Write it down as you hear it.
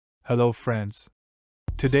Hello friends.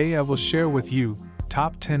 Today I will share with you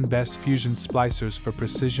top 10 best Fusion splicers for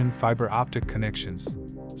precision fiber optic connections.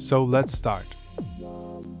 So let's start.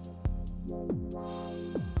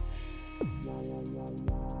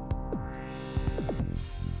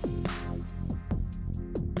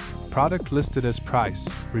 Product listed as price,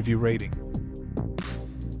 review rating.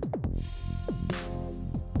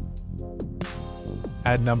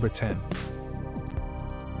 At number 10.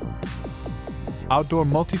 Outdoor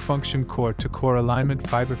Multifunction Core-to-Core Alignment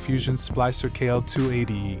Fiber Fusion Splicer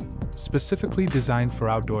KL280E, specifically designed for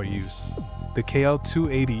outdoor use. The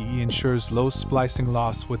KL280E ensures low splicing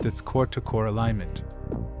loss with its core-to-core alignment.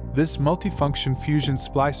 This multifunction fusion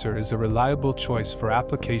splicer is a reliable choice for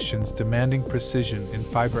applications demanding precision in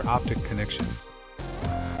fiber optic connections.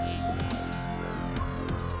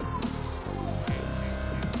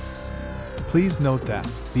 Please note that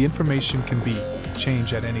the information can be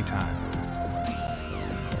changed at any time.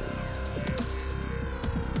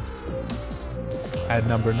 At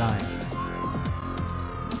number 9.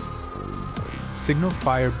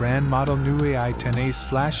 SignalFire brand model new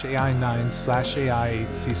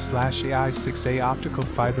AI10A/AI9/AI8C/AI6A Optical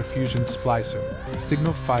Fiber Fusion Splicer.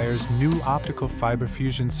 SignalFire's new optical fiber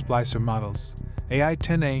fusion splicer models,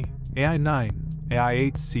 AI10A, AI9,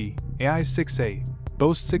 AI8C, AI6A,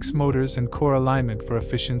 boast 6 motors and core alignment for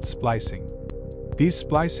efficient splicing. These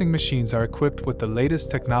splicing machines are equipped with the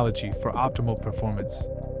latest technology for optimal performance.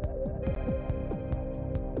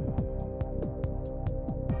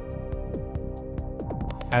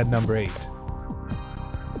 At number 8.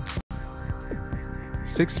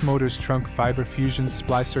 6 motors trunk fiber fusion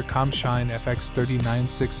splicer KomShine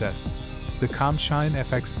FX396S. The KomShine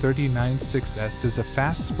FX396S is a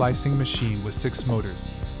fast splicing machine with 6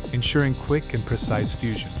 motors, ensuring quick and precise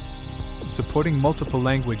fusion. Supporting multiple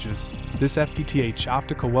languages, this FTTH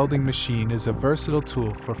optical welding machine is a versatile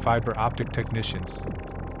tool for fiber optic technicians.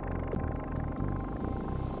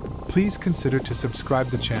 Please consider to subscribe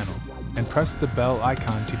the channel and press the bell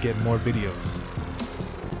icon to get more videos.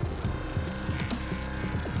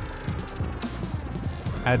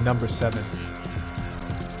 At number 7.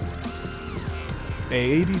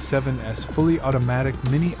 A87S Fully Automatic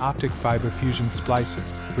Mini Optic Fiber Fusion Splicer.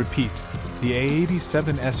 Repeat, the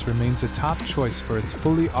A87S remains a top choice for its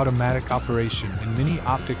fully automatic operation in mini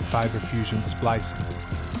optic fiber fusion splicing.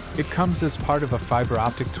 It comes as part of a fiber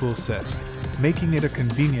optic tool set, making it a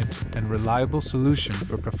convenient and reliable solution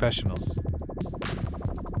for professionals.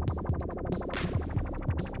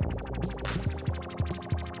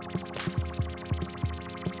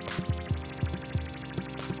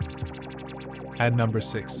 At number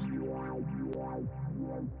 6.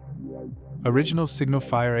 Original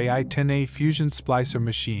SignalFire AI10A Fusion Splicer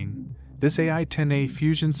Machine. This AI10A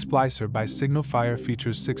Fusion Splicer by SignalFire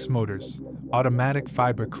features 6 motors, automatic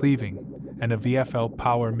fiber cleaving, and a VFL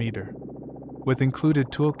power meter. With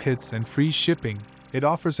included toolkits and free shipping, it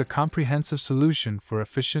offers a comprehensive solution for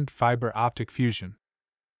efficient fiber optic fusion.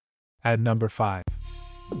 At number 5.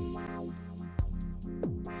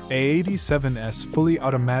 A87S Fully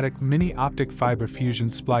Automatic Mini Optic Fiber Fusion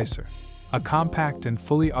Splicer. A compact and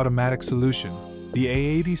fully automatic solution, the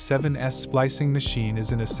A87S splicing machine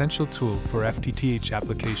is an essential tool for FTTH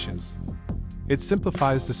applications. It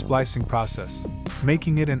simplifies the splicing process,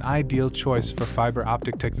 making it an ideal choice for fiber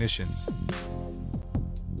optic technicians.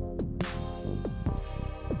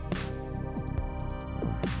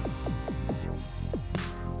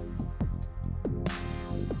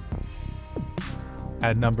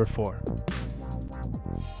 At number 4.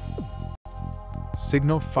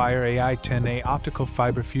 SignalFire AI10A Optical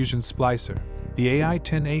Fiber Fusion Splicer. The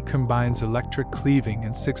AI10A combines electric cleaving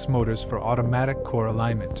and 6 motors for automatic core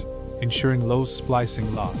alignment, ensuring low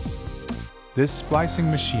splicing loss. This splicing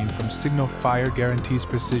machine from SignalFire guarantees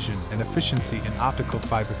precision and efficiency in optical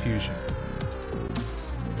fiber fusion.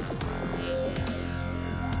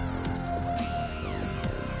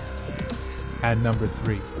 At number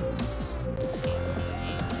 3.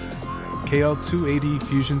 KL280E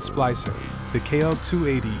Fusion Splicer. The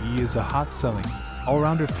KL280E is a hot-selling,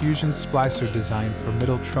 all-rounder fusion splicer designed for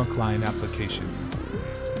middle trunk line applications.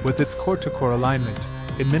 With its core-to-core alignment,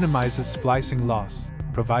 it minimizes splicing loss,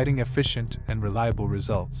 providing efficient and reliable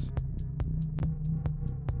results.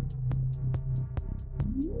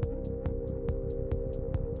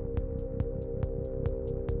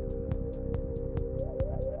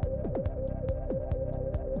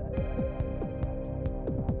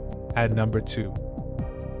 At number 2.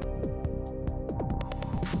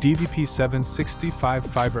 DVP765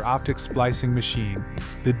 Fiber Optic Splicing Machine.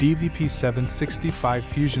 The DVP765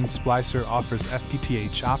 Fusion Splicer offers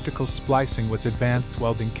FTTH optical splicing with advanced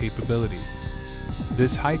welding capabilities.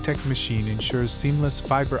 This high-tech machine ensures seamless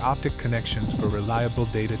fiber optic connections for reliable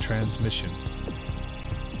data transmission.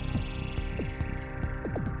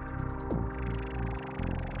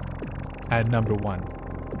 At number 1.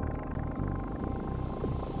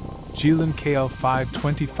 JILONG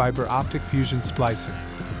KL520 Fiber Optic Fusion Splicer,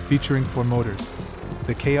 featuring 4 motors.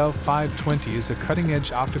 The KL520 is a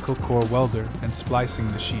cutting-edge optical core welder and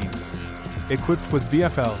splicing machine. Equipped with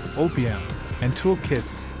VFL, OPM, and tool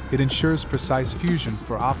kits, it ensures precise fusion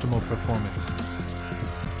for optimal performance.